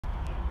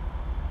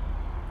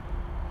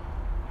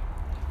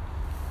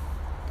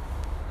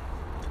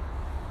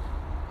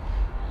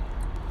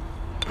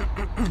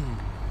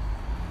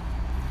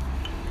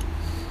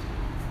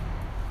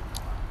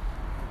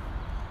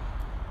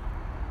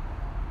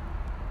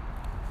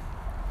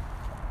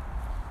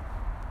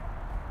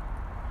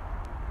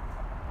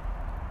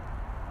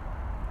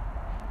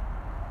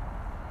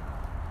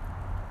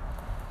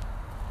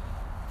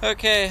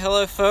Okay,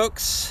 hello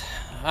folks.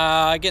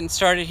 Getting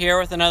started here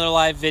with another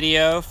live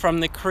video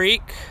from the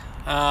creek.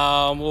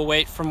 We'll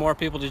wait for more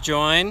people to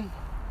join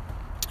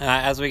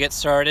as we get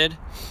started.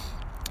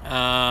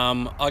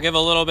 I'll give a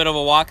little bit of a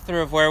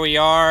walkthrough of where we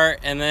are,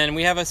 and then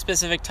we have a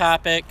specific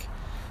topic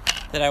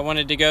that I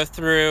wanted to go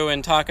through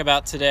and talk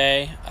about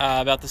today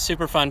about the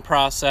Superfund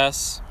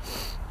process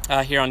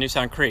here on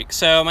Newtown Creek.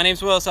 So my name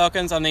is Willis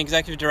Elkins. I'm the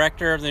Executive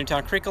Director of the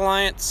Newtown Creek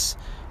Alliance,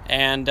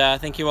 and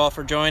thank you all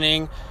for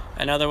joining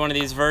another one of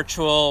these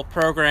virtual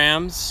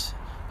programs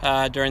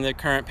during the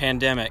current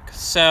pandemic.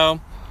 So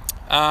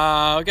we've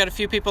got a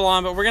few people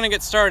on, but we're going to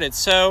get started.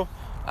 So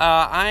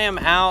I am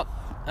out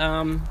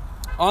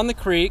on the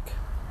creek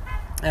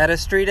at a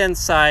street end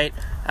site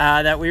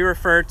that we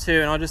refer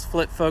to, and I'll just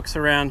flip folks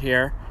around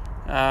here,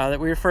 that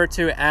we refer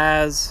to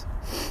as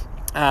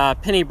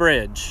Penny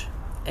Bridge.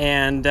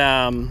 And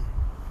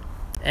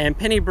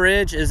Penny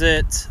Bridge is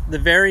at the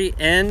very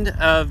end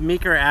of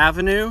Meeker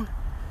Avenue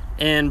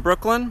in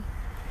Brooklyn.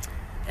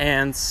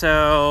 And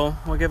so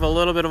we'll give a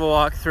little bit of a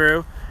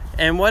walkthrough.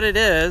 And what it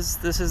is,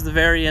 this is the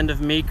very end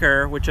of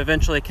Meeker, which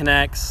eventually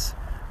connects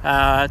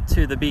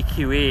to the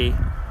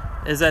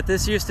BQE, is that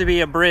this used to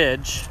be a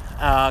bridge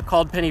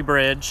called Penny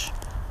Bridge,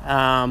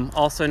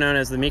 also known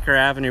as the Meeker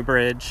Avenue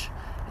Bridge.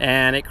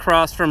 And it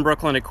crossed from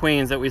Brooklyn to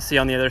Queens that we see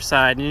on the other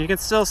side. And you can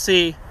still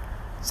see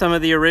some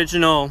of the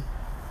original,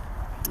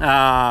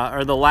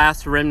 or the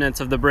last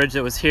remnants of the bridge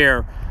that was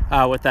here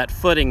with that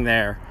footing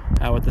there.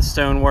 With the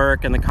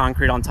stonework and the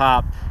concrete on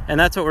top. And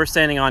that's what we're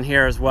standing on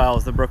here as well,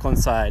 as the Brooklyn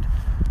side.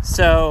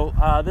 So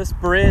this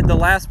bridge, the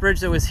last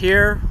bridge that was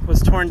here,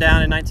 was torn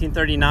down in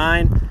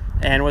 1939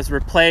 and was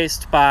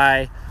replaced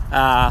by,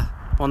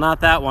 well,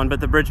 not that one, but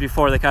the bridge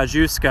before, the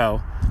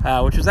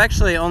Kosciuszko, which was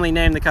actually only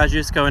named the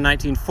Kosciuszko in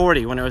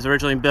 1940. When it was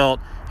originally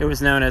built, it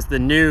was known as the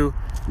new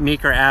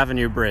Meeker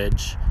Avenue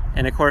Bridge.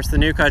 And of course, the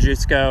new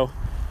Kosciuszko,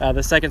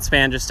 the second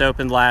span just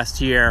opened last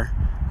year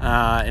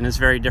and is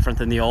very different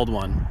than the old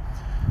one.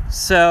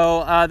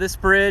 So this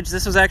bridge,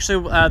 this was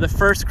actually the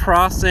first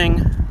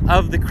crossing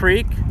of the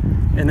creek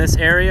in this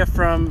area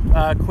from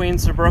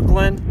Queens to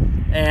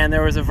Brooklyn, and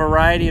there was a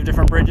variety of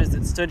different bridges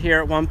that stood here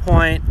at one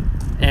point,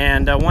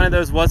 and one of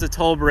those was a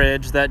toll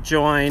bridge that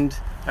joined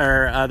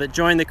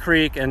the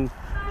creek and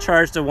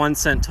charged a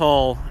 1-cent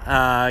toll,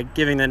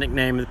 giving the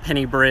nickname the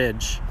Penny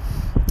Bridge.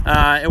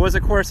 It was,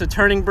 of course, a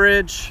turning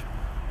bridge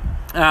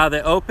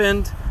that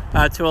opened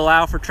to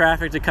allow for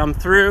traffic to come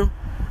through.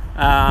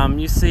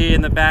 You see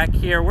in the back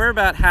here, we're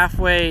about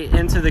halfway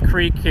into the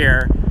creek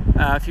here.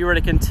 If you were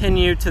to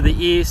continue to the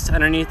east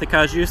underneath the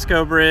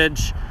Kosciuszko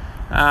Bridge,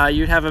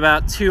 you'd have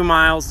about 2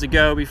 miles to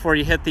go before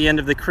you hit the end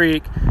of the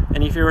creek.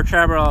 And if you were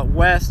traveling out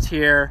west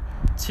here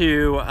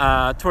to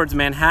towards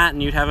Manhattan,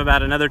 you'd have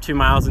about another 2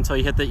 miles until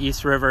you hit the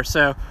East River.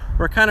 So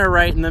we're kind of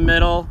right in the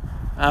middle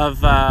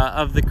of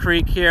the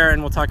creek here,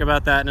 and we'll talk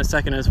about that in a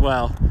second as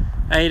well.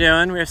 How you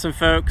doing? We have some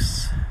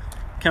folks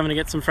coming to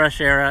get some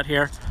fresh air out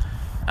here.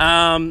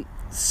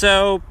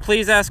 So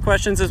please ask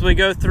questions as we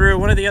go through.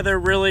 One of the other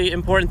really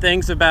important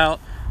things about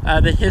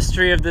the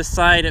history of this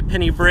site at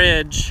Penny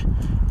Bridge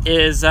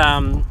is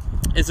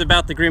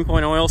about the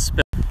Greenpoint oil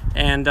spill.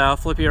 And I'll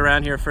flip you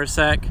around here for a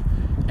sec.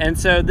 And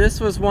so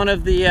this was one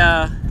of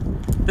the,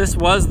 this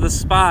was the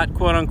spot,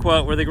 quote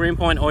unquote, where the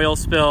Greenpoint oil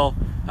spill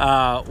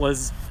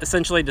was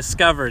essentially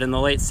discovered in the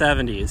late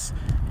 70s.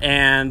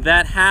 And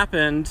that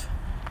happened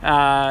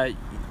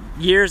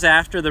years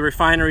after the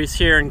refineries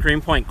here in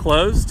Greenpoint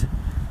closed.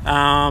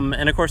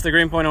 And of course, the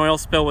Greenpoint oil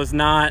spill was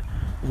not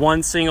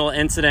one single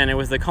incident. It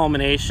was the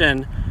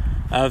culmination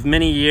of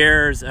many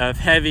years of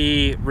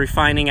heavy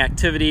refining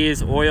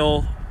activities,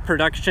 oil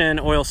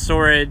production, oil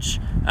storage,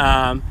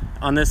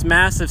 on this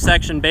massive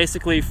section,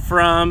 basically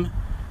from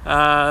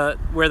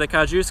where the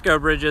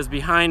Kosciuszko Bridge is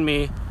behind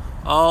me,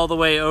 all the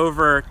way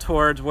over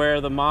towards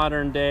where the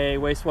modern day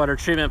wastewater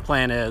treatment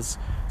plant is.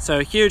 So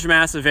a huge,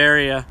 massive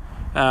area,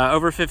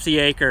 over 50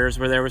 acres,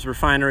 where there was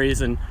refineries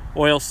and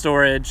oil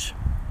storage.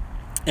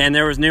 And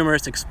there was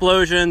numerous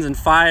explosions and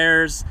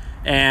fires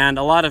and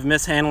a lot of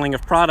mishandling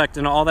of product,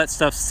 and all that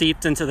stuff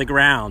seeped into the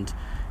ground.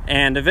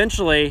 And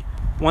eventually,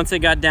 once it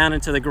got down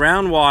into the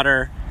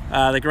groundwater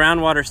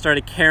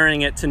started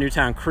carrying it to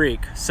Newtown Creek.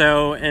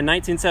 So in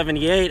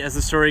 1978, as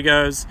the story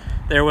goes,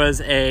 there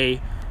was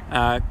a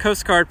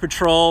Coast Guard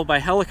patrol by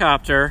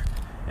helicopter,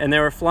 and they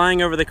were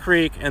flying over the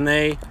creek, and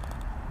they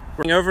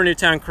were over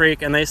Newtown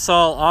Creek, and they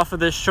saw off of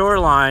this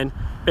shoreline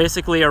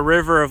basically a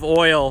river of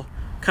oil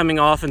coming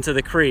off into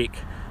the creek.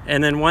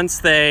 And then once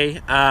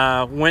they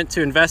went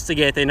to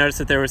investigate, they noticed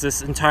that there was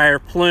this entire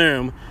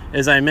plume,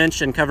 as I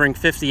mentioned, covering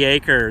 50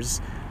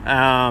 acres.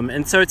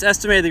 And so it's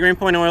estimated, the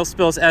Greenpoint oil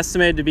spill is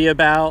estimated to be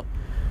about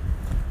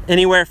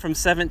anywhere from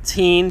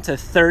 17 to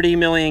 30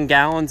 million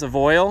gallons of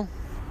oil.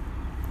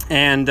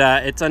 And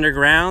it's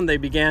underground. They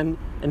began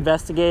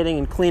investigating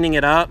and cleaning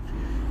it up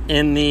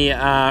in the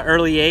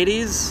early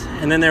 80s.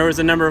 And then there was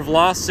a number of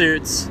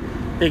lawsuits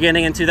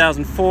beginning in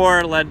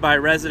 2004, led by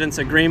residents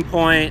of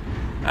Greenpoint,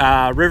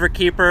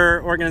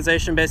 Riverkeeper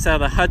organization based out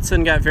of the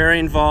Hudson got very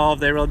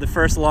involved. They wrote the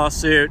first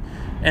lawsuit,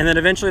 and then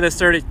eventually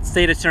the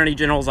state attorney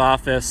general's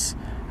office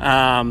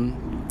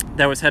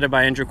that was headed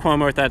by Andrew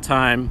Cuomo at that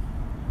time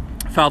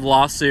filed a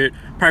lawsuit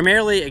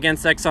primarily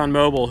against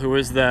ExxonMobil, who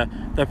was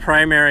the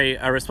primary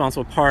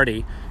responsible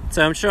party.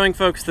 So I'm showing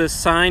folks this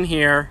sign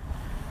here,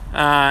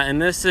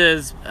 and this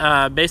is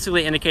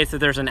basically indicates that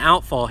there's an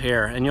outfall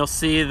here, and you'll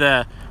see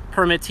the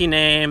permittee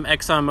name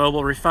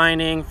ExxonMobil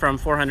Refining from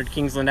 400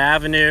 Kingsland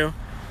Avenue.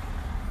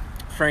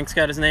 Frank's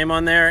got his name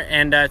on there,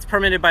 and it's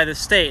permitted by the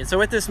state. So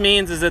what this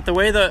means is that the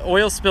way the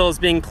oil spill is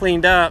being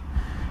cleaned up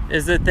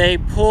is that they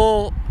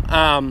pull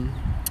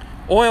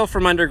oil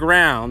from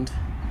underground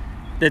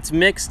that's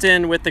mixed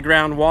in with the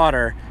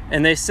groundwater,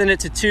 and they send it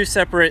to two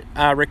separate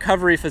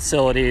recovery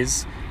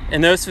facilities,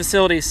 and those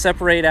facilities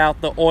separate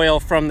out the oil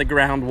from the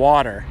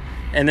groundwater.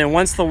 And then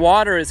once the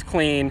water is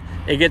clean,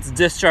 it gets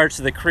discharged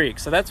to the creek.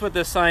 So that's what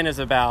this sign is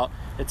about.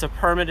 It's a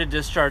permitted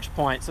discharge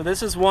point. So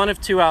this is one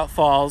of two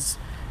outfalls,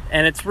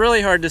 and it's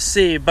really hard to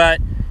see,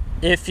 but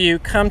if you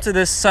come to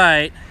this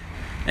site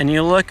and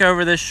you look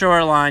over this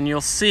shoreline, you'll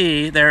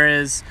see there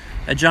is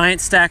a giant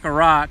stack of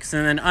rocks,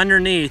 and then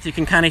underneath, you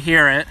can kind of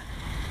hear it,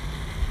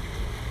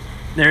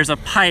 there's a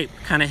pipe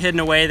kind of hidden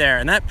away there,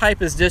 and that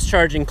pipe is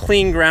discharging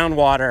clean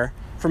groundwater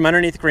from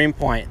underneath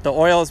Greenpoint. The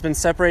oil has been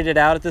separated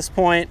out at this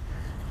point,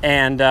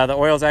 and the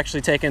oil is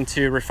actually taken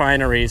to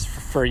refineries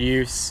for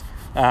use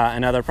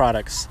and other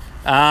products.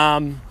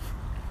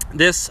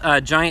 This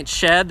giant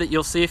shed that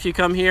you'll see if you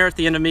come here at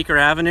the end of Meeker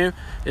Avenue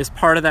is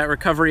part of that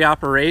recovery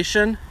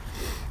operation.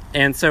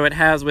 And so it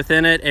has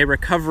within it a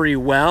recovery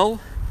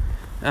well.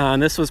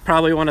 And this was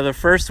probably one of the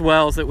first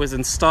wells that was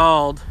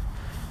installed.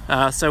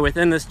 So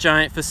within this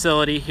giant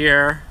facility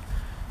here,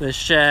 this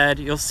shed,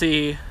 you'll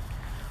see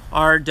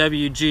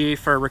RWG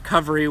for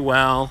recovery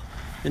well,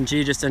 and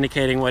G just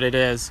indicating what it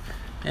is.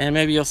 And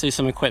maybe you'll see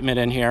some equipment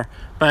in here.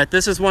 But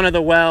this is one of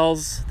the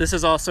wells. This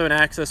is also an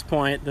access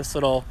point, this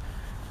little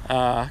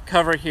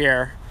cover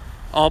here,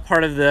 all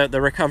part of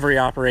the recovery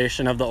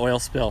operation of the oil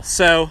spill.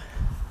 So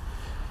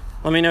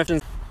let me know if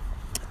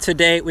to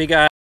date we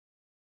got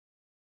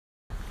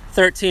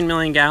 13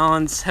 million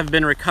gallons have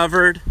been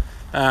recovered.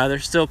 They're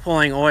still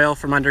pulling oil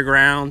from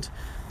underground.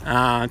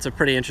 It's a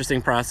pretty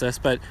interesting process,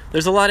 but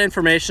there's a lot of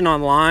information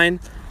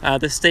online.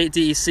 The state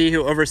DEC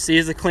who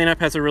oversees the cleanup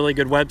has a really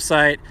good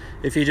website.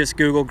 If you just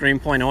Google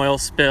Greenpoint oil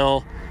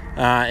spill,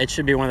 it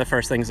should be one of the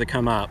first things that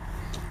come up.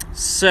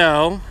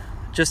 So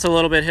just a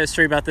little bit of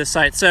history about this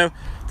site. So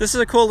this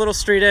is a cool little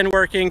street end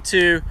working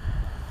to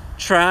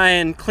try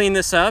and clean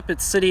this up.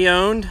 It's city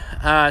owned.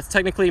 It's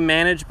technically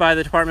managed by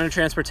the Department of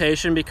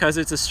Transportation because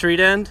it's a street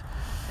end.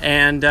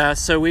 And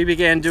so we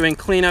began doing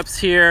cleanups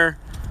here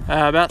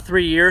about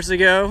 3 years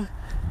ago,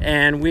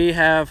 and we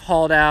have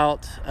hauled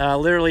out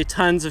literally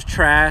tons of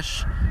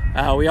trash.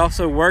 We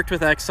also worked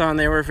with Exxon.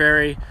 They were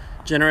very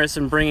generous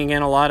in bringing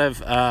in a lot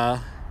of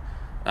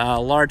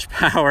large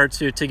power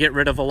to get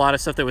rid of a lot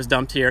of stuff that was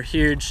dumped here.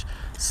 Huge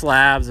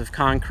slabs of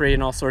concrete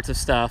and all sorts of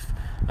stuff.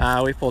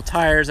 We pulled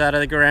tires out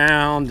of the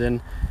ground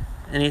and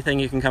anything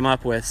you can come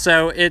up with.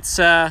 So it's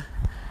an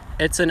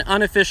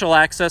unofficial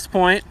access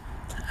point.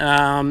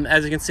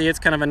 As you can see, it's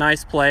kind of a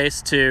nice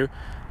place to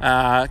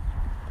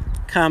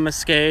come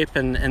escape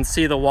and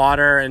see the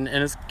water, and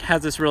it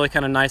has this really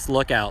kind of nice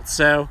lookout.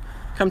 So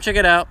come check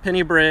it out,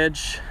 Penny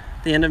Bridge,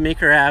 the end of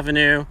Meeker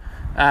Avenue.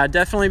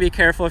 Definitely be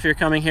careful if you're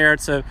coming here.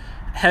 It's a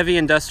heavy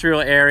industrial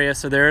area,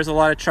 so there is a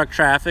lot of truck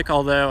traffic,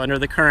 although under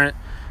the current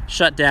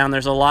shutdown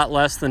there's a lot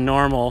less than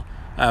normal,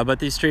 but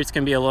these streets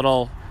can be a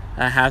little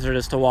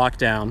hazardous to walk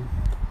down.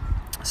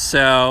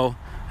 So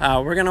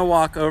we're gonna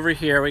walk over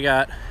here. We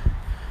got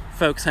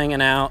folks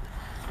hanging out,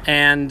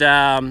 and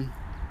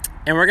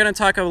we're gonna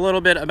talk a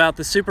little bit about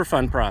the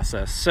Superfund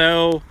process.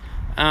 So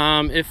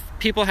if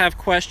people have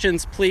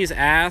questions, please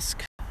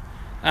ask,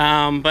 but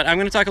I'm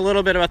going to talk a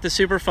little bit about the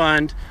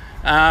Superfund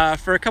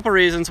for a couple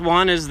reasons.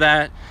 One is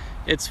that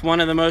it's one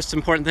of the most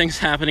important things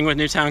happening with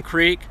Newtown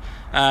Creek,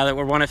 that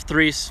we're one of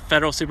 3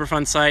 federal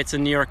Superfund sites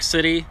in New York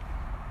City,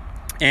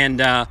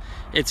 and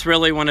it's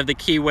really one of the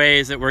key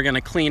ways that we're going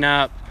to clean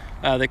up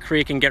the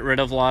creek and get rid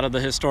of a lot of the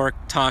historic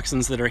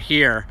toxins that are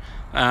here.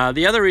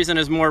 The other reason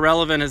is more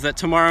relevant is that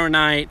tomorrow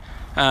night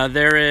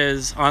there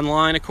is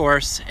online, of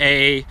course,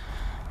 a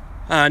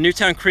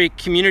Newtown Creek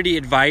Community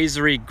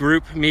Advisory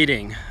Group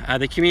meeting.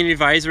 The Community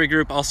Advisory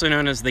Group, also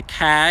known as the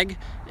CAG,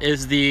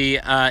 is the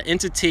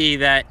entity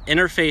that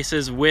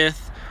interfaces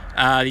with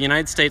the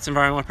United States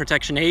Environmental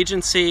Protection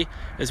Agency,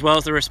 as well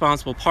as the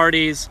responsible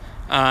parties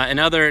and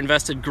other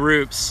invested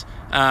groups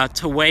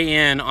to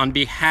weigh in on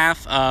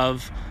behalf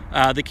of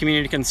the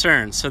community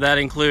concerns. So that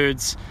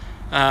includes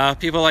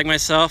people like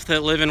myself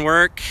that live and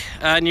work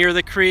near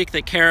the creek,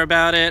 that care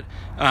about it,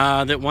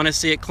 that want to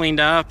see it cleaned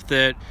up,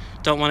 that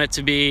don't want it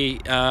to be,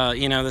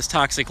 this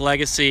toxic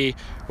legacy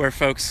where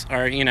folks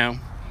are,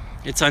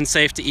 it's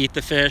unsafe to eat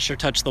the fish or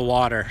touch the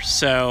water.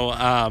 So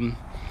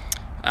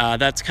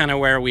that's kind of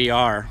where we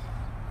are.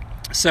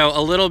 So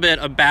a little bit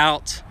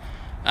about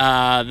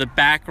the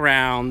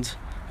background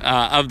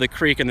of the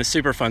creek and the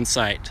Superfund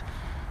site.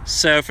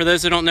 So for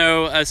those who don't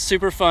know, a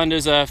Superfund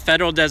is a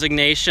federal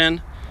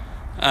designation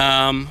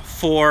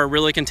for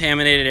really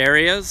contaminated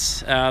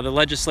areas. The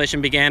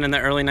legislation began in the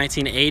early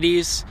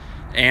 1980s,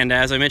 and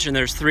as I mentioned,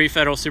 there's 3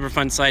 federal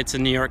Superfund sites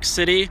in New York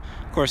City.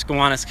 Of course,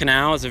 Gowanus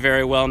Canal is a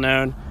very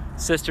well-known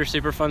sister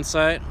Superfund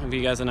site. I'll give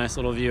you guys a nice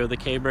little view of the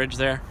K Bridge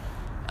there.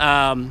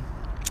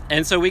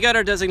 And so we got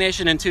our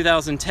designation in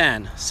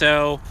 2010.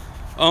 So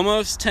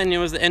almost 10, it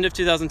was the end of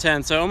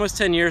 2010, so almost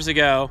 10 years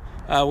ago,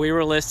 we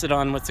were listed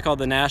on what's called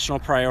the National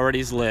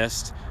Priorities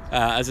List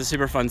as a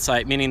Superfund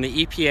site, meaning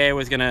the EPA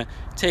was going to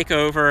take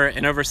over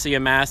and oversee a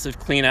massive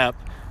cleanup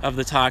of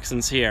the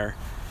toxins here.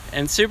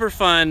 And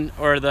Superfund,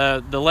 or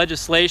the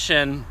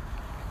legislation,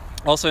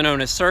 also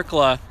known as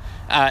CERCLA,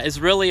 is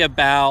really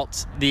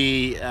about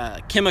the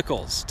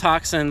chemicals,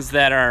 toxins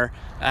that are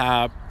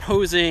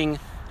posing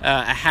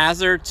a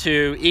hazard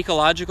to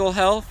ecological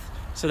health.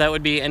 So that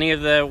would be any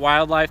of the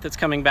wildlife that's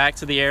coming back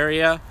to the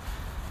area,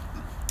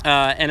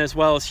 and as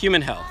well as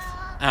human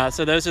health.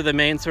 So those are the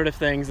main sort of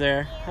things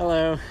there.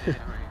 Hello,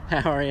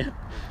 how are you?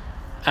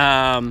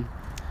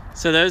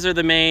 So those are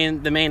the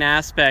main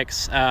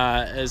aspects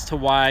as to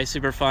why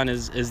Superfund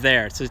is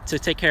there, to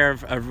take care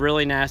of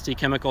really nasty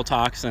chemical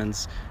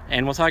toxins.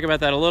 And we'll talk about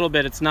that a little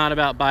bit. It's not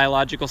about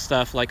biological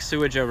stuff like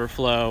sewage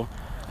overflow,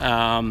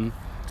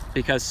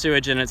 because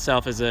sewage in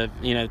itself is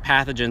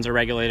pathogens are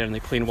regulated in the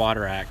Clean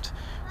Water Act.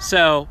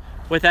 So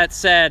with that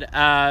said,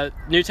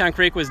 Newtown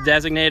Creek was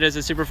designated as a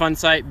Superfund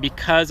site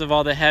because of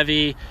all the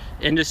heavy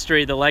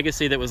industry, the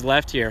legacy that was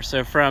left here.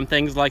 So from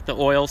things like the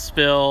oil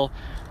spill,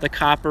 the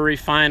copper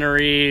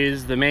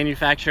refineries, the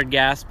manufactured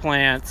gas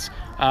plants,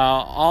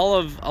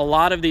 a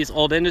lot of these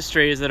old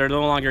industries that are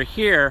no longer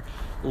here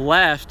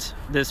left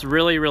this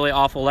really, really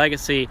awful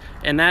legacy,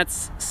 and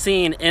that's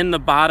seen in the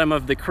bottom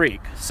of the creek.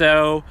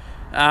 So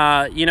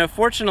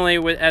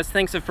fortunately, as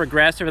things have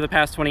progressed over the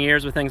past 20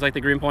 years with things like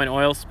the Greenpoint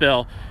oil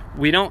spill,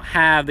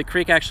 the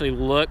creek actually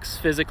looks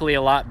physically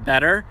a lot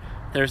better.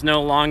 There's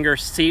no longer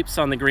seeps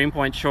on the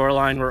Greenpoint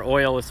shoreline where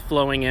oil is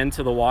flowing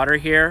into the water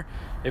here.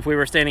 If we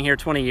were standing here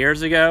 20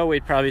 years ago,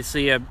 we'd probably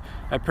see a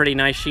pretty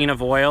nice sheen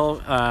of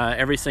oil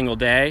every single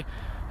day.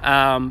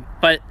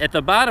 But at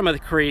the bottom of the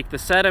creek, the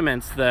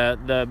sediments,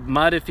 the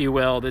mud, if you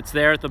will, that's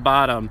there at the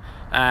bottom,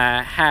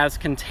 has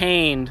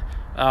contained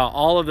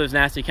all of those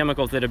nasty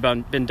chemicals that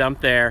have been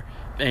dumped there,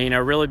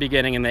 really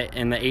beginning in the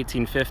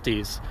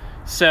 1850s.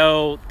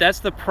 So that's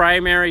the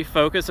primary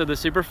focus of the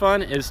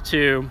Superfund,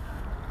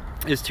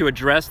 is to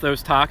address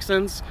those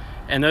toxins.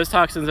 And those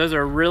toxins, those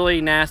are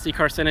really nasty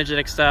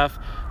carcinogenic stuff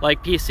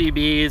like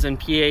PCBs and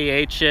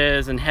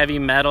PAHs and heavy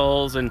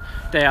metals and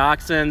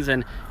dioxins.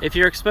 And if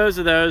you're exposed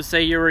to those,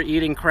 say you were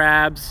eating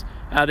crabs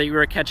that you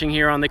were catching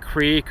here on the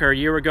creek, or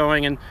you were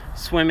going and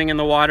swimming in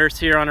the waters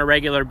here on a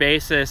regular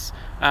basis,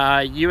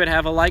 you would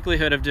have a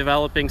likelihood of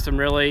developing some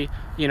really,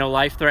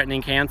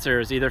 life-threatening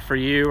cancers, either for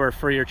you or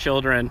for your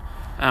children.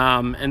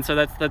 And so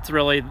that's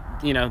really,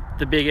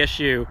 the big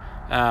issue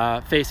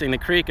facing the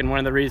creek, and one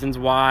of the reasons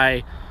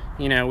why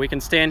we can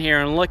stand here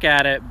and look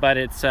at it, but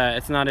it's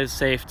not as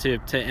safe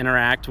to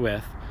interact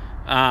with.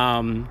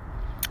 So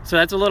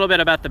that's a little bit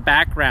about the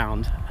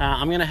background.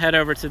 I'm going to head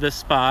over to this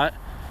spot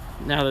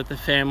now that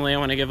I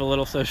want to give a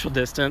little social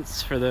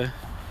distance for the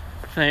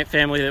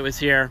family that was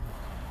here,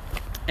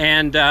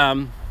 and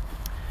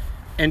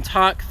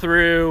talk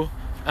through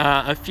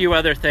a few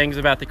other things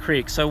about the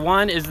creek. So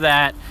one is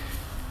that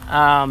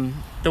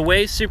the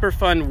way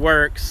Superfund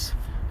works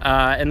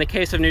in the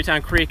case of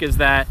Newtown Creek is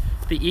that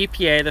the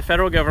EPA, the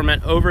federal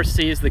government,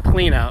 oversees the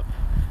cleanup,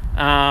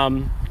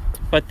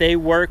 but they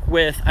work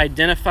with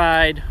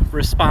identified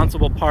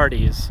responsible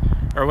parties,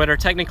 or what are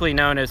technically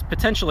known as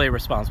potentially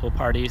responsible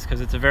parties, because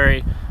it's a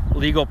very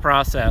legal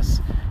process.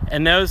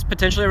 And those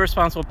potentially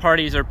responsible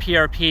parties, or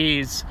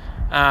PRPs,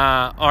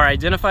 are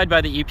identified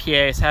by the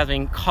EPA as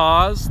having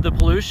caused the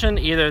pollution,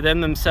 either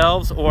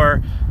themselves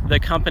or the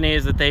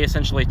companies that they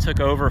essentially took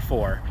over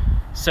for.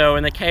 So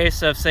in the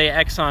case of, say,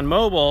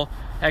 ExxonMobil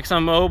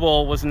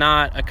was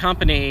not a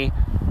company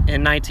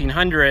in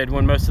 1900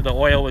 when most of the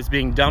oil was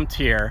being dumped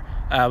here,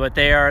 but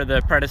they are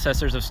the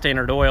predecessors of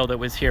Standard Oil that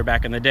was here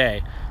back in the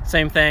day.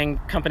 Same thing,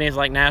 companies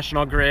like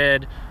National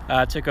Grid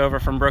took over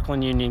from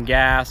Brooklyn Union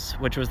Gas,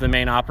 which was the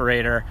main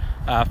operator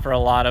for a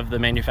lot of the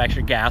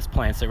manufactured gas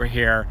plants that were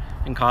here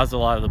and caused a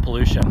lot of the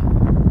pollution.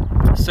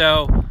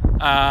 So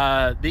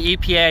the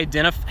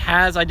EPA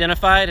has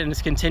identified and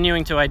is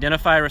continuing to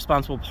identify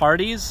responsible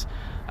parties.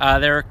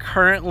 There are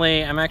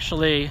currently,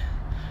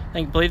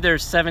 I believe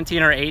there's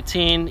 17 or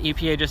 18.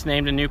 EPA just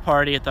named a new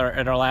party at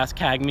our last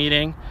CAG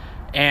meeting,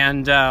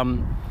 and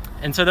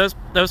so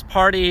those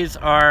parties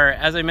are,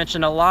 as I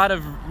mentioned, a lot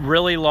of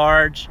really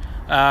large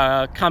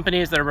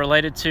companies that are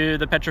related to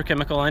the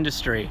petrochemical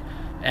industry.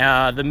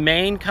 The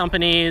main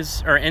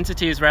companies, or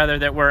entities rather,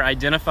 that were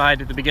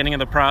identified at the beginning of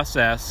the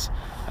process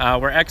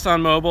were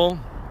ExxonMobil,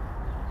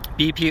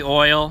 BP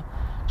Oil,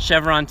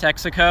 Chevron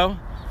Texaco.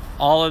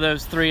 All of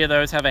those, 3 of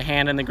those, have a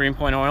hand in the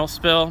Greenpoint oil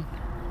spill.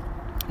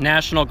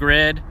 National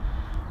Grid,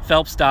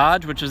 Phelps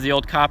Dodge, which is the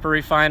old copper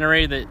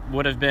refinery that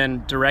would have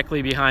been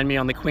directly behind me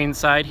on the Queens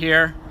side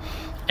here.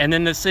 And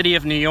then the city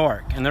of New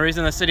York. And the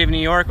reason the city of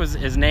New York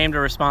is named a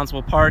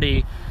responsible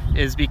party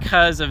is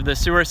because of the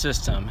sewer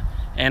system.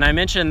 And I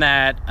mentioned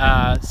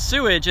that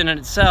sewage in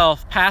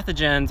itself,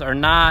 pathogens are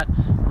not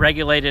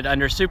regulated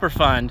under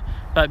Superfund,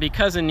 but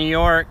because in New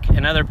York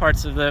and other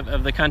parts of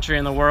the country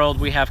and the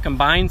world we have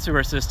combined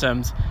sewer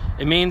systems,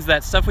 it means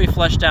that stuff we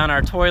flush down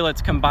our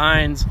toilets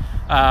combines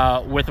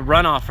with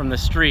runoff from the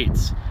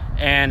streets.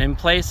 And in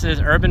places,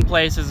 urban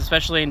places,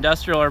 especially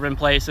industrial urban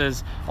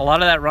places, a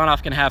lot of that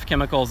runoff can have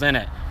chemicals in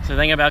it. So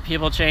think about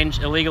people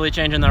illegally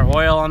changing their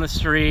oil on the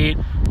street,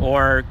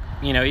 or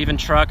even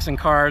trucks and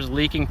cars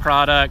leaking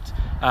product.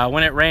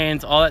 When it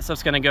rains, all that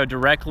stuff's going to go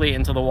directly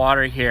into the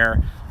water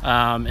here.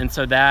 And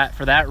so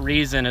for that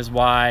reason is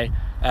why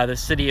the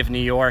city of New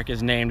York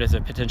is named as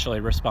a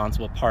potentially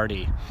responsible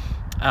party.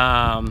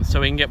 So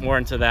we can get more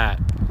into that.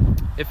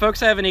 If folks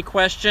have any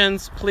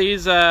questions,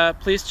 please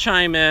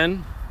chime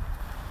in.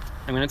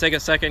 I'm going to take a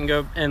second and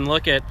go and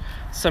look at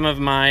some of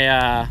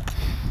my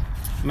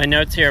my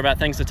notes here about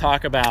things to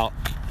talk about.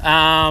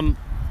 And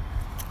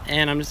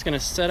I'm just going to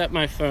set up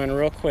my phone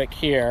real quick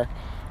here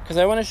because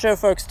I want to show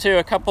folks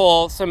too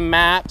some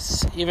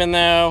maps, even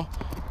though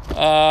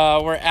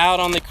we're out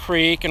on the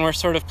creek and we're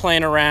sort of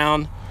playing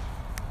around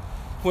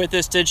with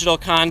this digital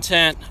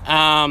content.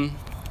 I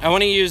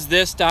want to use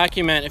this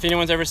document. If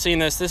anyone's ever seen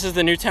this is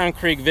the Newtown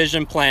Creek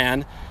Vision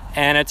Plan,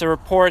 and it's a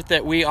report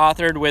that we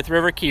authored with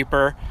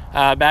Riverkeeper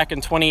back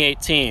in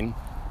 2018.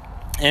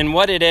 And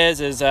what it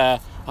is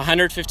a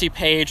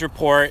 150-page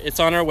report. It's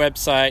on our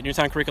website,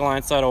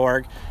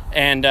 newtowncreekalliance.org,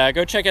 and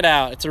go check it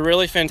out. It's a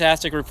really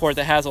fantastic report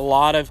that has a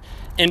lot of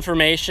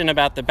information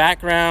about the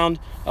background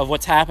of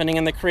what's happening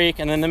in the creek,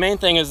 and then the main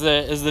thing is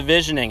the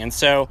visioning. And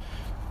so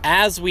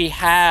as we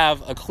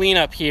have a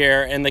cleanup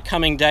here in the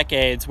coming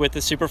decades with the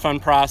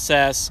Superfund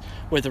process,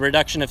 with the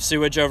reduction of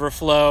sewage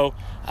overflow,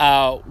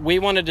 we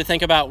wanted to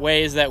think about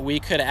ways that we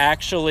could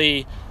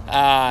actually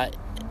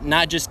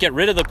not just get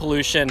rid of the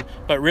pollution,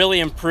 but really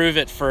improve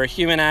it for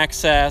human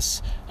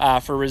access,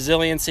 for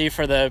resiliency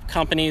for the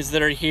companies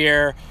that are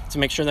here, to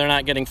make sure they're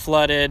not getting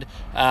flooded,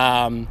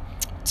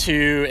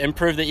 to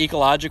improve the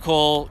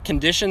ecological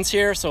conditions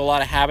here, so a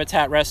lot of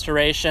habitat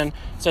restoration.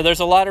 So there's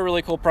a lot of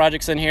really cool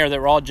projects in here that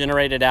were all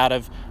generated out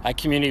of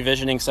community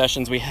visioning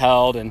sessions we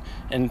held in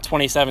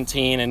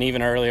 2017 and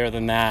even earlier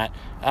than that.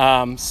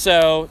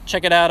 So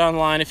check it out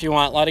online if you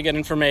want, a lot of good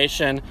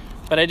information.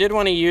 But I did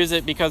want to use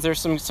it because there's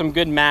some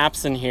good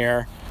maps in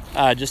here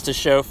just to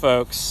show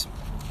folks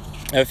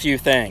a few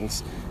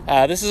things.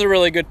 This is a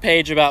really good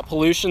page about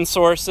pollution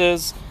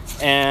sources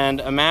and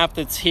a map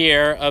that's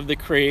here of the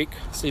creek.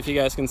 See if you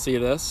guys can see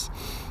this.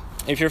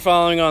 If you're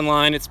following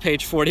online, it's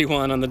page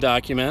 41 on the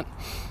document.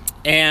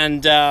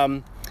 And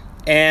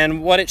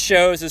what it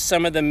shows is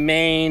some of the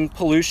main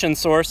pollution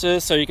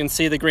sources. So you can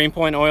see the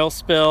Greenpoint oil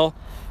spill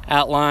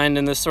outlined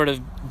in this sort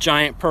of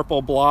giant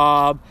purple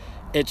blob.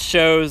 It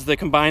shows the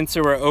combined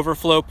sewer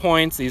overflow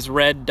points, these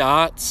red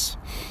dots,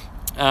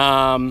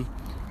 and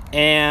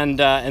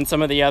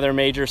some of the other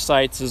major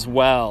sites as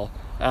well.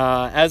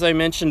 As I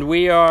mentioned,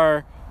 we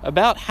are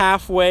about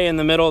halfway in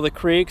the middle of the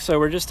creek, so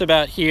we're just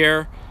about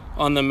here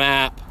on the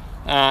map,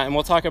 and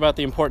we'll talk about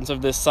the importance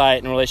of this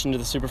site in relation to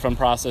the Superfund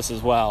process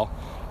as well.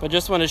 But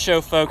just want to show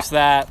folks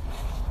that.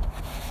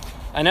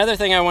 Another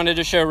thing I wanted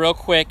to show real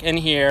quick in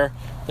here,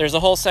 there's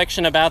a whole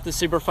section about the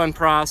Superfund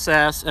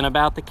process and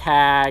about the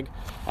CAG,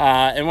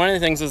 and one of the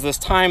things is this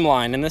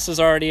timeline, and this is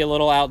already a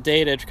little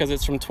outdated because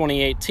it's from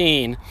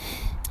 2018.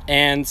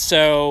 And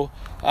so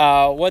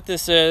what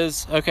this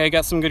is, okay, I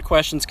got some good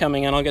questions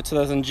coming in. I'll get to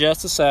those in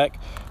just a sec.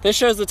 This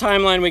shows the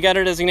timeline. We got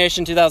our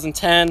designation in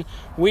 2010.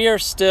 We are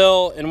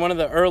still in one of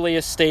the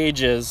earliest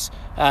stages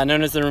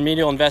known as the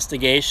remedial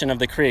investigation of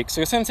the creek.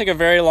 So it's going to take a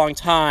very long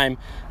time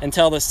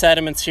until the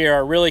sediments here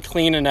are really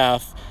clean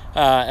enough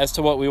as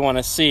to what we want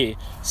to see.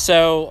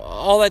 So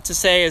all that to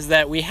say is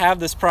that we have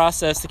this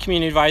process, the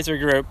Community Advisory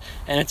Group,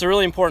 and it's a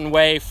really important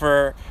way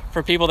for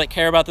people that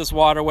care about this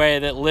waterway,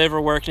 that live or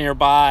work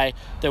nearby,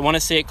 that want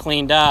to see it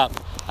cleaned up,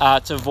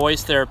 to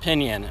voice their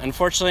opinion.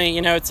 Unfortunately,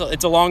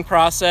 it's a long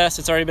process.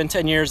 It's already been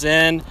 10 years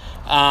in.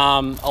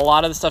 A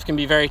lot of the stuff can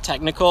be very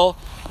technical,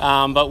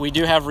 but we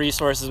do have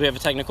resources. We have a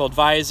technical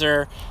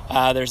advisor.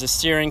 There's a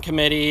steering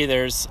committee.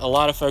 There's a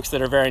lot of folks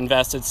that are very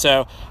invested.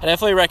 So I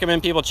definitely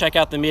recommend people check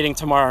out the meeting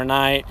tomorrow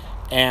night,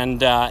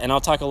 and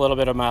I'll talk a little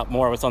bit about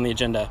more what's on the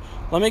agenda.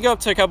 Let me go up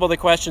to a couple of the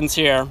questions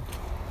here.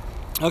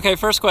 Okay,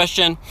 first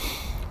question.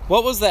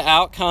 What was the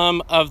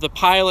outcome of the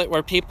pilot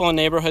where people in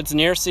neighborhoods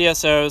near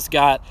CSOs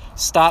got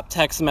stop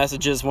text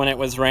messages when it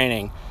was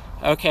raining?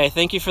 Okay,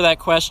 thank you for that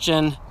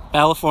question,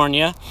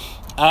 California.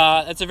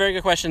 That's a very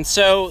good question.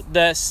 So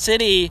the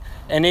city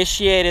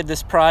initiated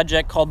this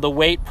project called the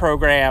WAIT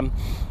program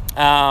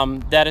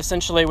that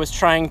essentially was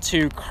trying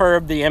to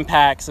curb the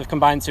impacts of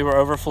combined sewer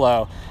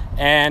overflow.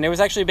 And it was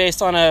actually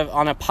based on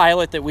a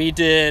pilot that we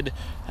did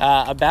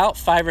about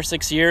 5 or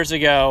 6 years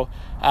ago,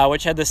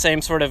 which had the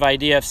same sort of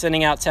idea of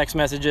sending out text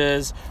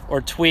messages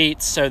or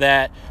tweets so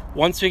that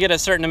once we get a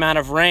certain amount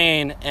of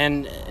rain,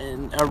 and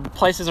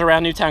places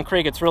around Newtown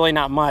Creek, it's really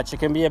not much. It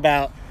can be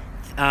about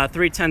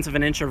 0.3 of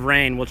an inch of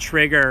rain will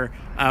trigger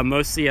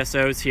most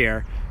CSOs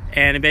here,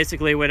 and it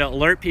basically would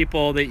alert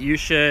people that you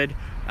should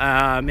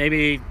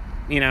maybe,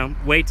 you know,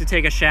 wait to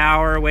take a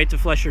shower, wait to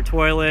flush your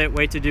toilet,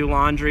 wait to do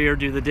laundry or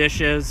do the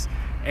dishes.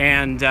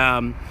 And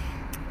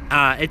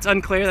it's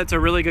unclear. That's a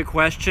really good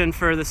question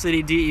for the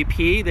city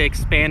DEP. They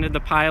expanded the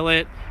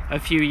pilot a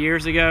few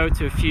years ago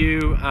to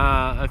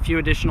a few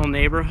additional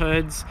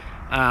neighborhoods.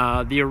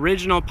 The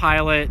original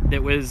pilot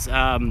that was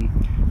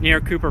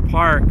near Cooper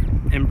Park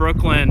in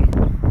Brooklyn,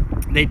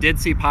 they did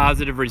see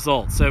positive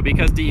results. So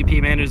because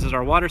DEP manages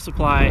our water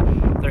supply,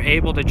 they're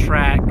able to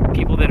track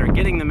people that are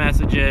getting the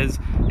messages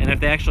and if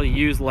they actually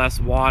use less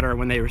water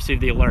when they receive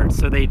the alerts.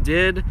 So they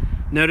did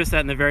notice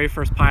that in the very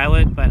first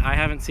pilot, but I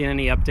haven't seen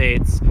any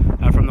updates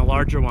from the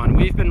larger one.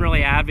 We've been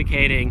really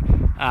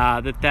advocating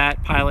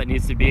that pilot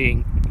needs to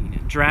be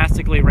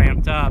drastically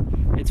ramped up.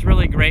 It's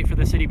really great for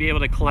the city to be able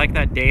to collect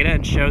that data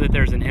and show that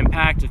there's an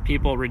impact of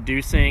people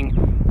reducing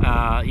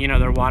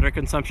their water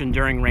consumption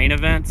during rain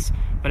events.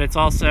 But it's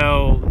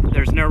also,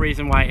 there's no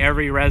reason why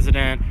every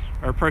resident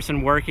or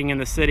person working in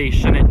the city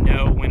shouldn't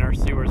know when our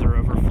sewers are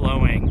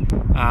overflowing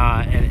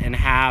and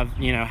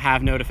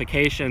have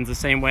notifications the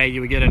same way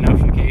you would get a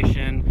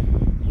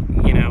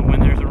notification, you know, when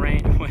there's a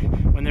rain,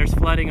 when there's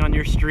flooding on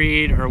your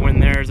street, or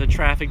when there's a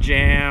traffic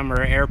jam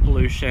or air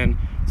pollution,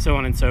 so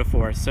on and so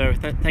forth. So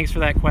thanks for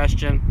that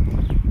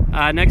question.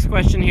 Next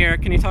question here,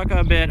 can you talk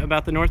a bit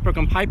about the North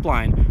Brooklyn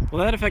pipeline? Will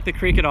that affect the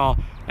creek at all?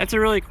 That's a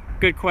really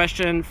good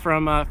question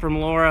from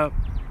Laura.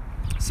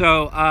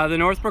 So the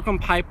North Brooklyn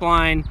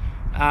pipeline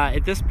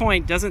at this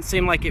point doesn't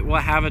seem like it will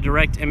have a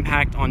direct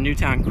impact on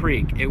Newtown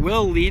Creek. It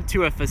will lead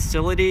to a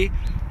facility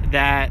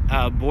that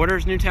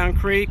borders Newtown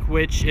Creek,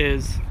 which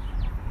is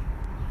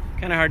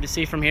kind of hard to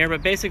see from here,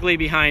 but basically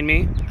behind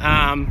me,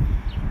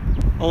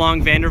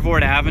 along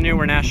Vandervoort Avenue,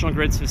 where National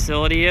Grid's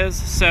facility is.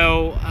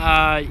 So,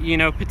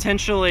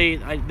 potentially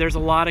there's a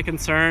lot of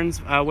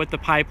concerns with the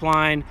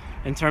pipeline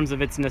in terms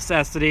of its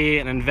necessity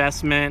and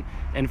investment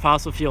in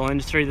fossil fuel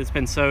industry that's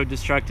been so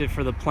destructive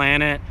for the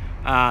planet.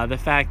 The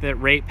fact that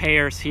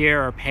ratepayers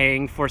here are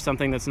paying for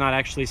something that's not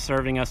actually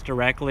serving us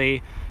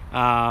directly.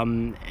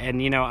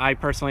 I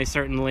personally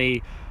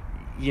certainly,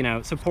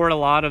 support a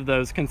lot of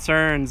those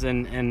concerns,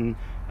 and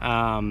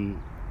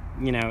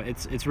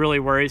it's really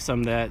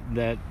worrisome that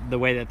the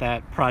way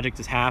that project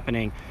is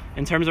happening.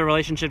 In terms of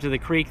relationship to the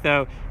creek,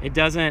 though,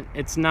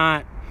 it's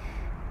not,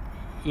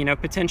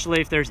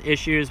 potentially if there's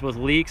issues with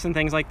leaks and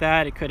things like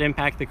that, it could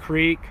impact the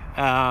creek.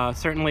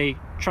 Certainly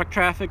truck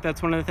traffic,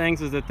 that's one of the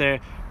things, is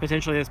that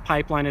potentially this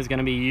pipeline is going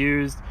to be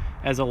used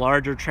as a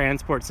larger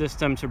transport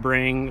system to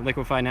bring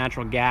liquefied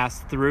natural gas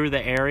through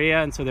the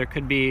area, and so there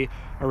could be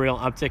a real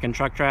uptick in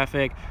truck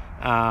traffic.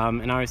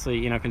 And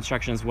obviously,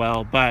 construction as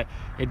well, but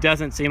it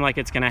doesn't seem like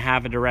it's going to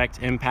have a direct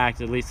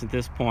impact, at least at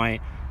this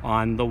point,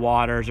 on the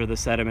waters or the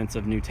sediments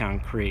of Newtown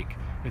Creek,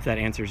 if that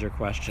answers your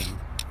question.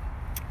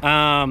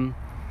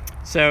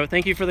 So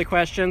thank you for the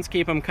questions.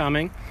 Keep them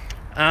coming.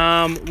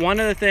 One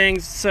of the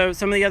things, so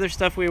some of the other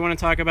stuff we want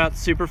to talk about,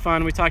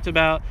 Superfund. We talked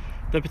about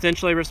the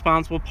potentially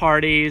responsible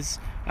parties,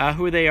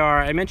 who they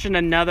are. I mentioned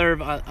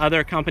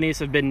other companies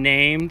have been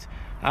named.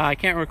 I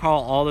can't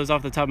recall all those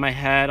off the top of my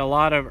head. A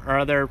lot of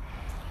other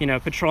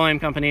petroleum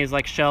companies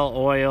like Shell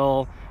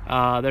Oil.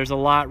 There's a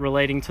lot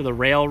relating to the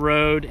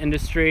railroad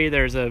industry.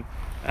 There's a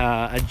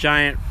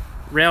giant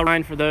rail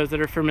line, for those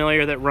that are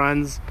familiar, that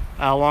runs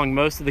along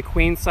most of the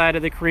Queens side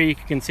of the creek.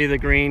 You can see the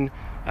green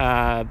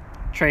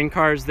train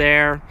cars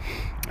there.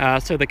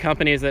 So the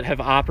companies that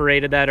have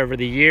operated that over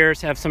the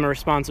years have some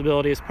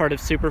responsibility as part of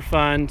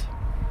Superfund,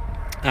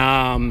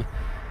 and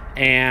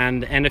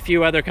a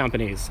few other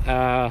companies.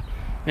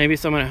 Maybe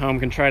someone at home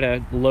can try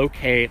to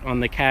locate on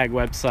the CAG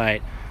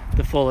website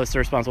the full list of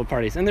responsible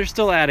parties, and they're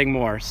still adding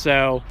more.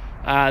 So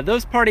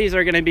those parties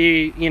are going to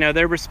be,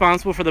 they're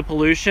responsible for the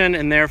pollution,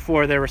 and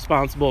therefore they're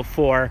responsible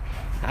for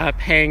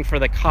paying for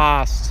the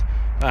cost,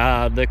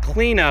 the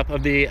cleanup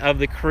of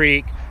the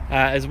creek,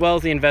 as well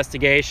as the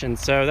investigation.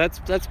 So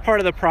that's part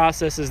of the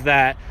process, is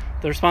that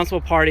the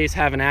responsible parties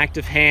have an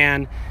active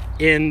hand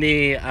in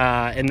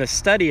the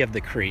study of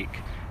the creek.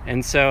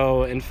 And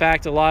so, in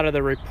fact, a lot of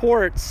the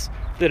reports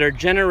that are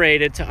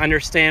generated to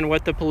understand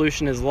what the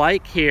pollution is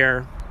like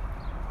here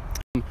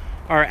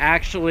are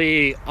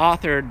actually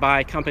authored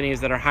by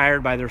companies that are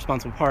hired by the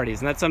responsible parties.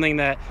 And that's something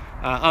that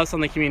us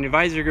on the Community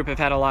Advisory Group have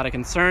had a lot of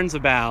concerns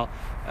about.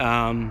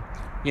 How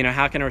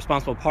can a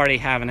responsible party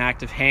have an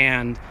active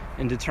hand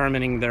in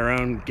determining their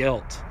own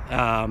guilt?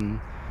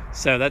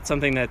 So that's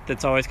something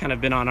that's always kind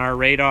of been on our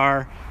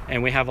radar,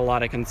 and we have a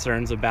lot of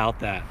concerns about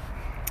that.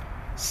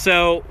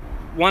 So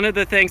one of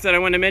the things that I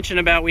want to mention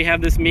about, we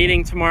have this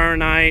meeting tomorrow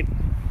night.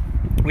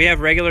 We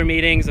have regular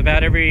meetings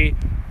about every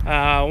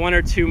 1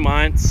 or 2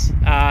 months.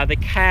 The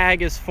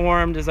CAG is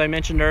formed, as I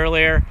mentioned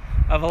earlier,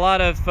 of a lot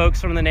of folks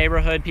from the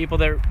neighborhood, people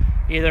that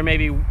either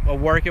maybe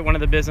work at one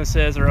of the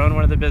businesses or own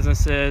one of the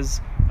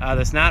businesses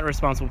that's not a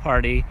responsible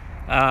party,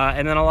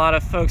 and then a lot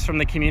of folks from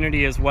the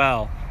community as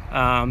well.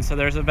 So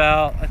there's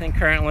about, I think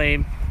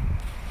currently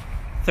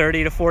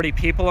 30 to 40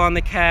 people on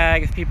the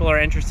CAG. If people are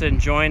interested in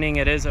joining,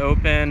 it is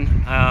open,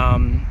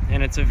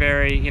 and it's a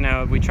very,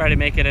 we try to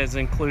make it as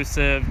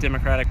inclusive,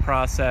 democratic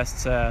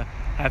process to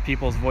have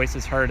people's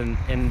voices heard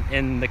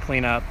in the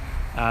cleanup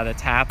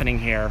that's happening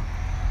here.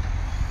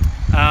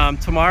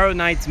 Tomorrow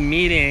night's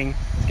meeting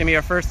is gonna be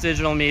our first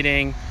digital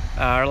meeting.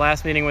 Our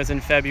last meeting was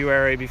in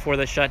February before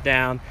the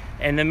shutdown,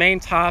 and the main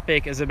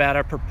topic is about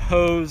our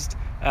proposed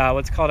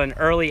what's called an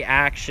early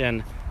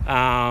action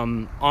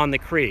on the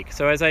creek.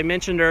 So as I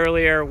mentioned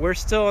earlier, we're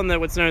still in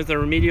what's known as the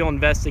remedial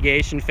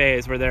investigation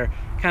phase, where they're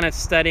kind of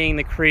studying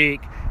the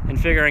creek and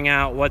figuring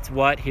out what's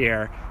what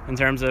here in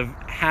terms of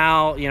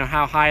how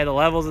high are the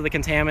levels of the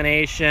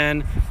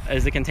contamination,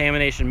 is the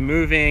contamination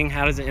moving,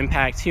 how does it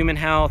impact human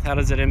health, how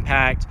does it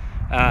impact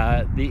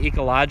the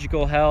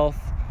ecological health.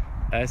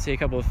 I see a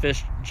couple of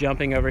fish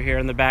jumping over here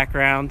in the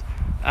background,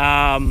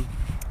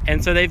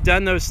 and so they've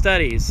done those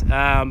studies,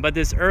 but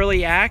this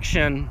early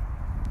action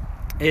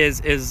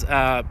is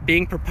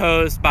being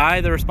proposed by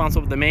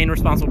the main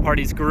responsible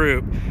parties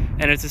group,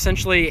 and it's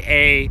essentially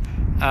a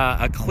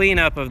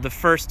cleanup of the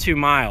first 2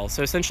 miles.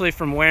 So essentially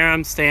from where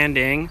I'm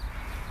standing,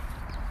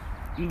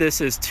 this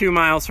is 2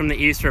 miles from the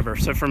East River.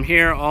 So from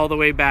here all the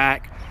way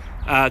back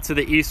to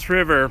the East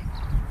River,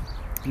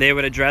 they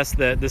would address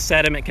the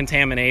sediment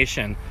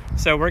contamination.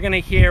 So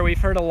we've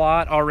heard a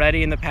lot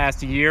already in the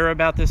past year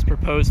about this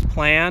proposed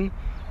plan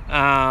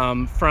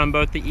from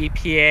both the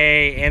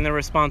EPA and the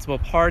responsible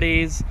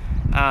parties.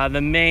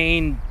 The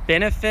main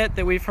benefit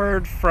that we've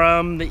heard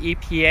from the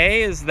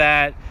EPA is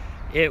that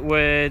it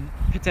would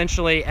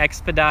potentially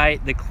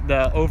expedite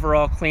the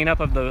overall cleanup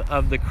of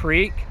the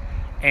creek,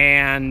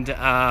 and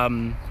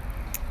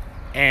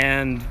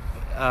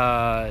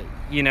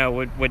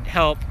would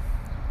help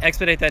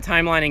expedite that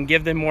timeline and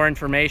give them more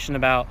information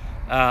about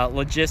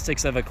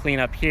logistics of a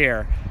cleanup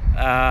here.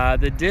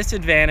 The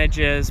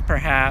disadvantages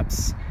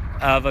perhaps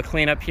of a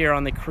cleanup here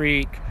on the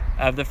creek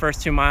of the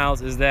first 2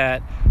 miles is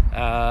that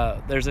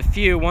there's a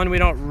few. One, we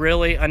don't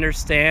really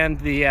understand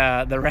the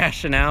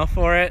rationale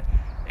for it,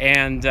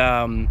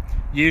 and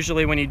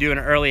usually when you do an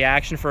early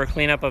action for a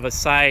cleanup of a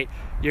site,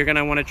 you're going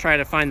to want to try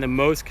to find the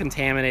most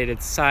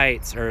contaminated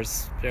sites or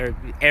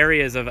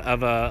areas of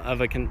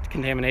a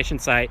contamination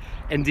site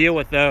and deal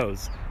with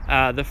those.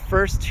 The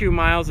first 2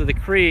 miles of the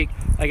creek,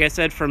 like I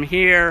said, from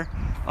here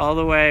all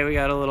the way, we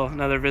got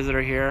another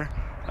visitor here,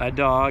 a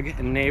dog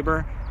and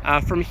neighbor.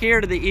 From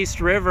here to the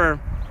East River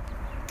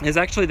is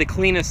actually the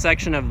cleanest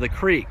section of the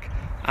creek.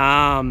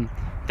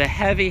 The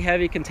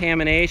heavy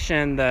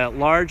contamination, the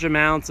large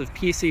amounts of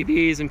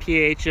PCBs and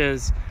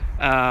PHs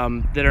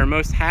that are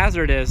most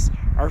hazardous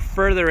are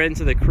further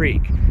into the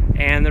creek.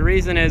 And the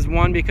reason is,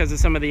 one, because of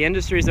some of the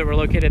industries that were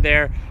located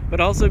there, but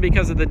also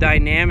because of the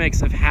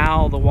dynamics of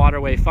how the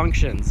waterway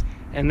functions.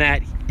 And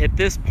that at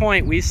this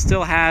point, we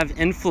still have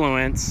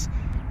influence,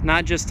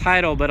 not just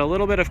tidal, but a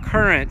little bit of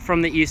current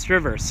from the East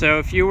River. So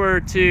if you were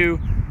to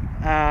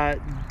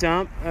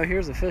dump, oh,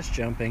 here's a fish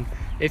jumping.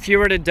 If you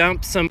were to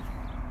dump some,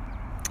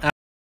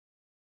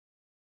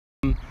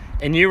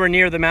 and you were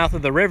near the mouth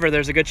of the river,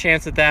 there's a good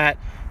chance that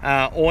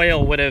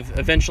oil would have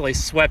eventually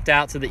swept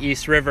out to the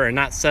East River and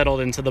not settled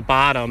into the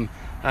bottom,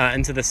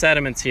 into the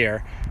sediments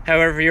here.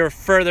 However, if you're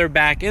further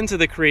back into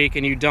the creek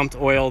and you dumped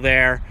oil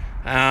there,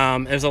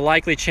 there's a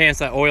likely chance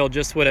that oil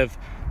just would have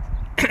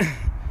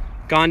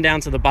gone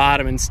down to the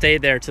bottom and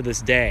stayed there to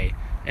this day.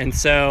 And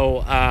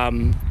so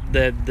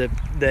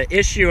the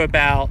issue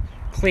about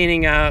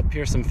cleaning up,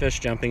 here's some fish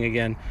jumping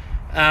again,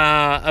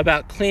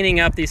 about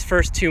cleaning up these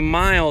first 2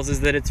 miles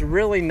is that it's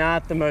really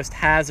not the most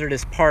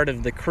hazardous part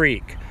of the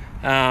creek.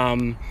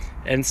 And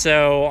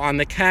so on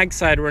the CAG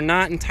side, we're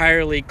not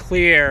entirely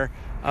clear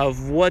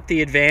of what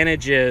the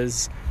advantage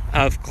is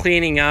of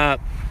cleaning up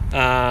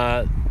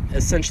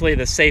essentially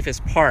the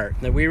safest part.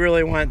 That we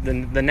really want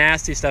the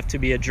nasty stuff to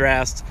be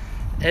addressed.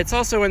 It's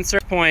also in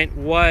certain point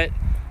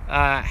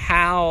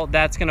how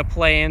that's going to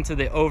play into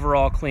the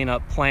overall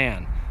cleanup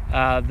plan.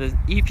 The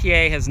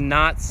EPA has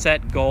not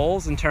set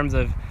goals in terms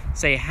of,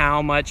 say,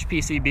 how much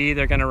PCB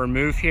they're going to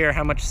remove here,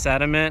 how much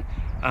sediment,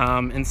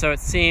 and so it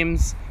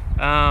seems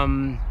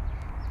an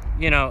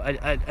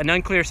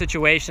unclear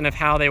situation of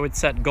how they would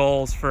set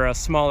goals for a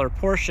smaller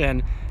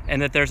portion,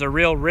 and that there's a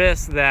real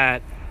risk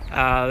that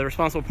the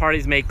responsible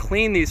parties may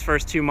clean these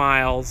first 2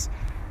 miles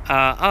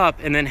up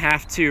and then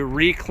have to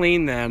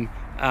re-clean them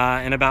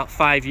in about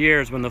 5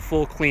 years when the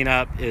full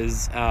cleanup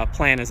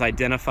plan is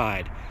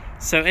identified.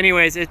 So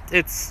anyways,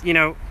 it's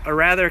a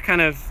rather kind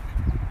of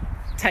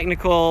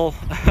technical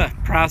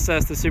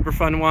process, the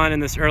Superfund one,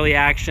 and this early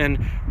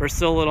action we're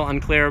still a little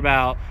unclear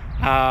about,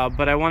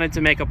 but I wanted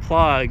to make a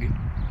plug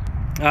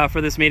for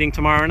this meeting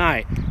tomorrow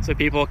night so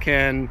people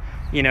can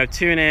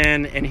tune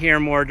in and hear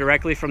more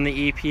directly from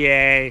the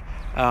EPA.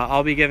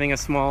 I'll be giving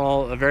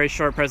a very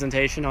short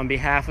presentation on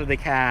behalf of the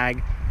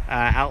CAG,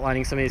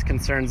 outlining some of these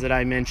concerns that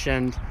I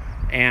mentioned,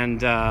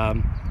 and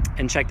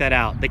check that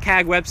out. The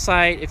CAG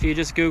website, if you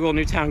just Google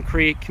Newtown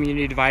Creek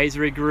Community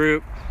Advisory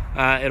Group,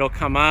 it'll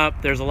come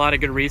up. There's a lot of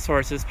good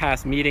resources,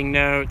 past meeting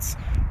notes,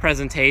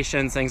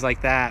 presentations, things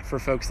like that for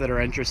folks that are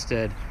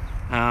interested.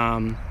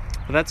 But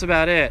that's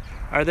about it.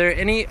 Are there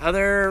any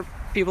other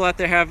people out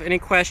there have any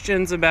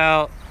questions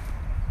about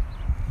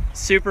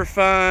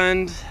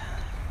Superfund,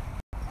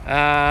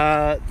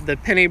 the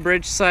Penny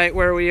Bridge site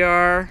where we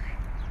are?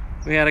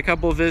 We had a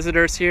couple of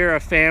visitors here, a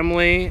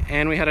family,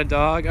 and we had a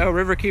dog. Oh,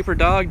 Riverkeeper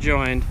dog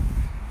joined.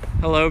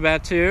 Hello,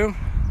 Batu.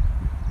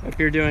 Hope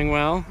you're doing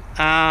well.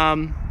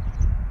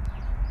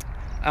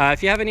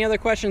 If you have any other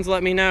questions,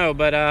 let me know.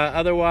 But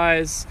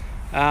otherwise,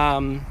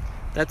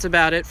 that's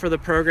about it for the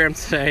program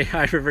today.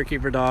 Hi,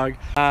 Riverkeeper dog.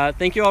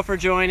 Thank you all for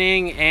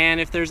joining. And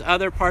if there's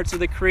other parts of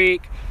the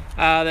creek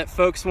that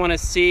folks want to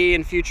see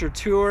in future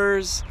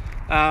tours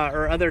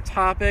or other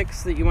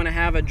topics that you want to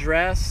have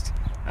addressed,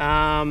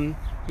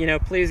 you know,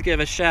 please give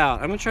a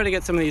shout. I'm gonna try to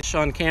get some of these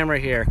on camera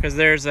here because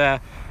there's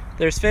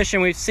fish,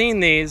 and we've seen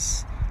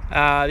these.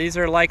 These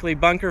are likely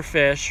bunker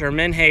fish or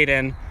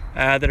menhaden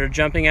that are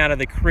jumping out of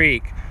the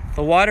creek.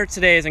 The water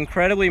today is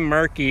incredibly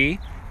murky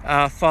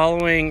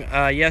following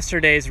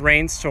yesterday's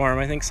rainstorm.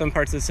 I think some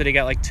parts of the city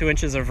got like 2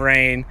 inches of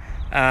rain.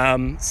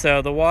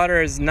 So the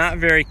water is not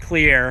very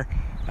clear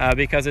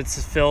because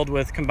it's filled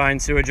with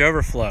combined sewage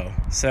overflow.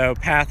 So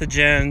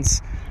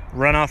pathogens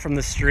run off from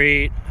the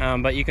street,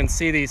 but you can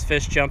see these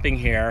fish jumping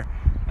here,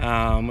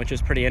 which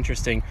is pretty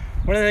interesting.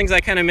 One of the things I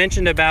kind of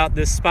mentioned about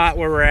this spot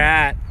where we're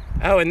at,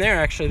 oh, and there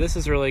actually, this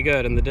is really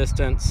good in the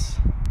distance.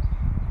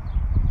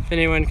 If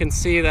anyone can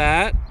see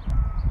that,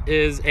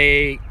 is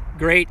a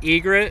great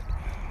egret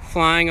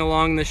flying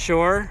along the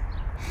shore,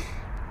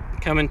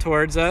 coming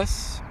towards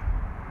us.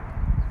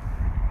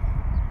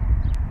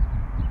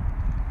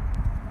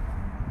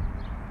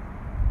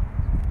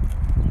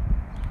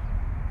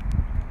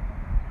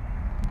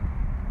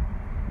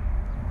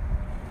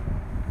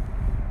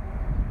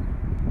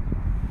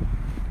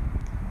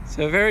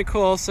 So very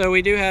cool. So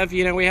we do have,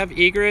 you know, we have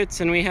egrets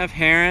and we have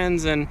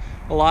herons and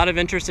a lot of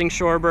interesting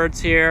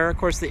shorebirds here. Of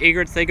course, the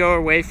egrets, they go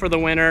away for the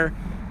winter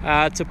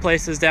to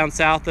places down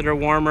south that are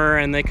warmer,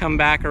 and they come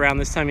back around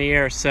this time of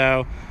year.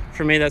 So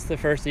for me, that's the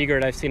first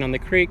egret I've seen on the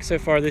creek so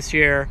far this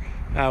year,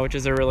 which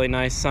is a really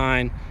nice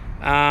sign.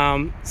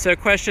 So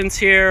questions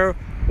here.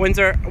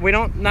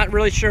 Not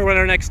really sure when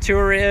our next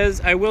tour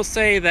is. I will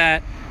say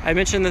that I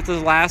mentioned that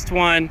the last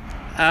one,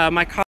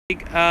 my colleague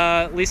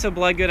Lisa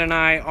Bloodgood and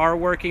I are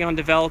working on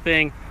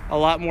developing a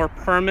lot more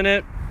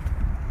permanent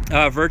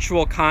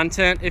virtual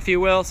content, if you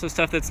will. So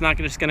stuff that's not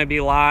just going to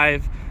be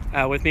live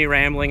with me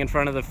rambling in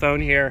front of the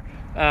phone here,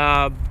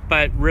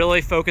 but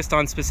really focused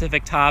on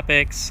specific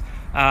topics.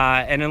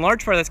 And in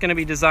large part, that's going to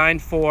be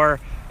designed for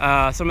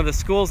some of the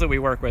schools that we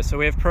work with. So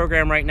we have a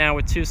program right now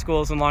with 2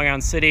 schools in Long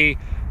Island City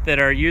that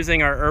are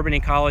using our urban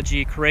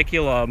ecology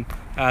curriculum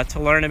to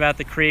learn about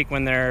the creek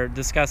when they're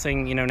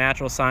discussing, you know,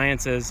 natural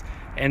sciences.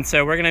 And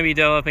so we're going to be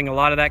developing a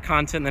lot of that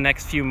content in the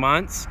next few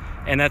months,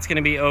 and that's going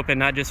to be open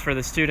not just for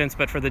the students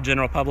but for the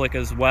general public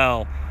as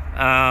well.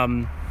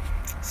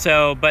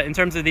 But in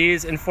terms of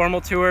these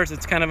informal tours,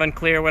 it's kind of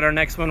unclear what our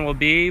next one will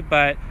be,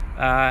 but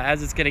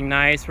as it's getting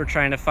nice, we're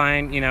trying to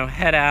find, you know,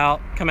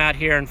 come out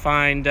here and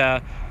find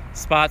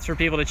spots for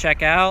people to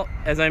check out.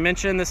 As I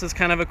mentioned, this is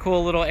kind of a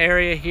cool little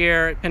area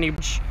here at Penny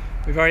Bridge.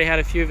 We've already had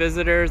a few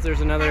visitors. There's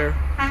another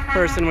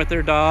person with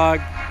their dog.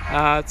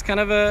 It's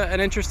kind of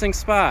an interesting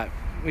spot.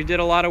 We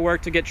did a lot of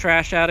work to get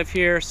trash out of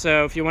here,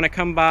 so if you want to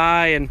come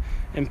by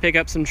and pick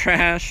up some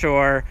trash,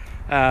 or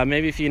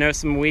maybe if you know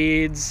some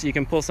weeds, you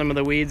can pull some of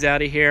the weeds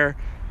out of here.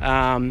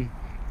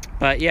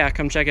 But yeah,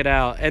 come check it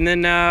out. And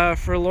then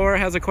for Laura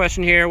has a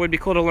question here. Would be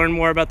cool to learn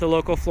more about the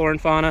local flora and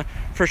fauna.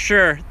 For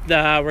sure.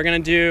 We're going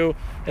to do,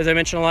 as I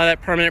mentioned, a lot of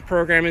that permanent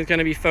programming is going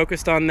to be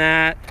focused on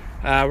that.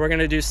 We're going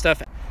to do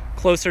stuff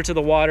closer to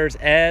the water's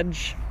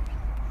edge.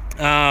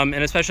 And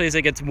especially as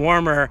it gets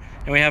warmer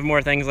and we have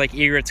more things like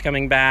egrets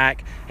coming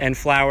back and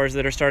flowers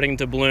that are starting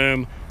to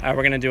bloom, we're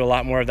going to do a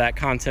lot more of that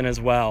content as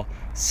well.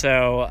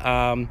 So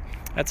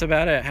that's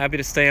about it. Happy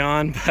to stay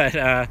on,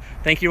 but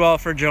thank you all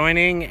for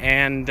joining,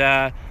 and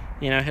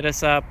you know, hit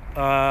us up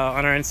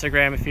on our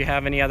Instagram if you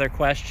have any other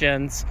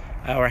questions.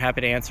 We're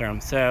happy to answer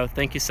them. So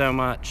thank you so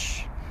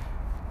much.